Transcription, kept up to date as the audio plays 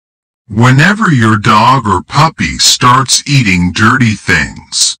Whenever your dog or puppy starts eating dirty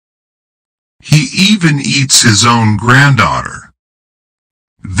things, he even eats his own granddaughter,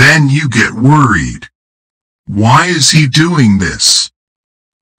 then you get worried. Why is he doing this?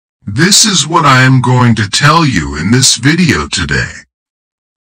 This is what I am going to tell you in this video today.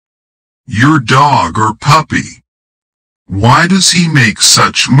 Your dog or puppy. Why does he make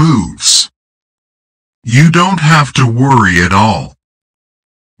such moves? You don't have to worry at all.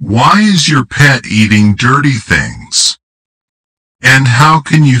 Why is your pet eating dirty things? And how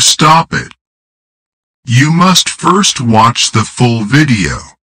can you stop it? You must first watch the full video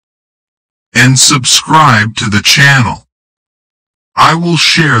and subscribe to the channel. I will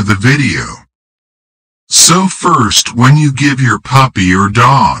share the video. So first, when you give your puppy or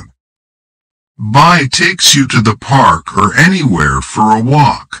dog, takes you to the park or anywhere for a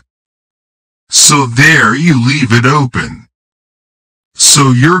walk. So there you leave it open.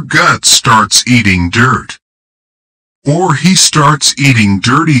 So your gut starts eating dirt. Or he starts eating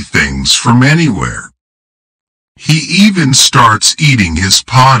dirty things from anywhere. He even starts eating his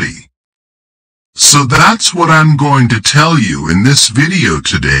potty. So that's what I'm going to tell you in this video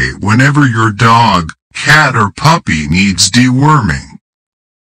today whenever your dog, cat or puppy needs deworming.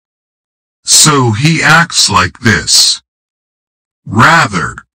 So he acts like this.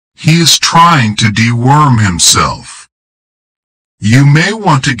 Rather, he is trying to deworm himself. You may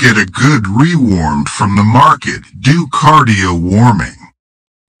want to get a good rewormed from the market. Do cardio warming.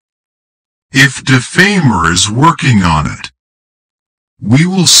 If defamer is working on it, we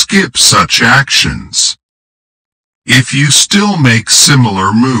will skip such actions. If you still make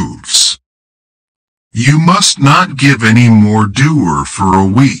similar moves, you must not give any more doer for a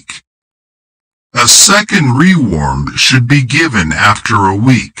week. A second reworm should be given after a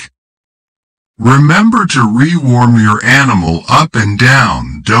week. Remember to reworm your animal up and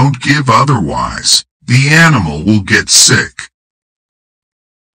down. Don't give otherwise. The animal will get sick.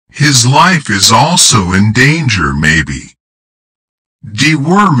 His life is also in danger maybe.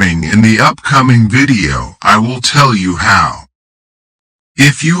 Deworming. In the upcoming video, I will tell you how.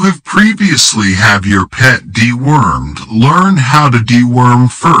 If you have previously have your pet dewormed, learn how to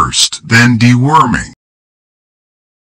deworm first, then deworming.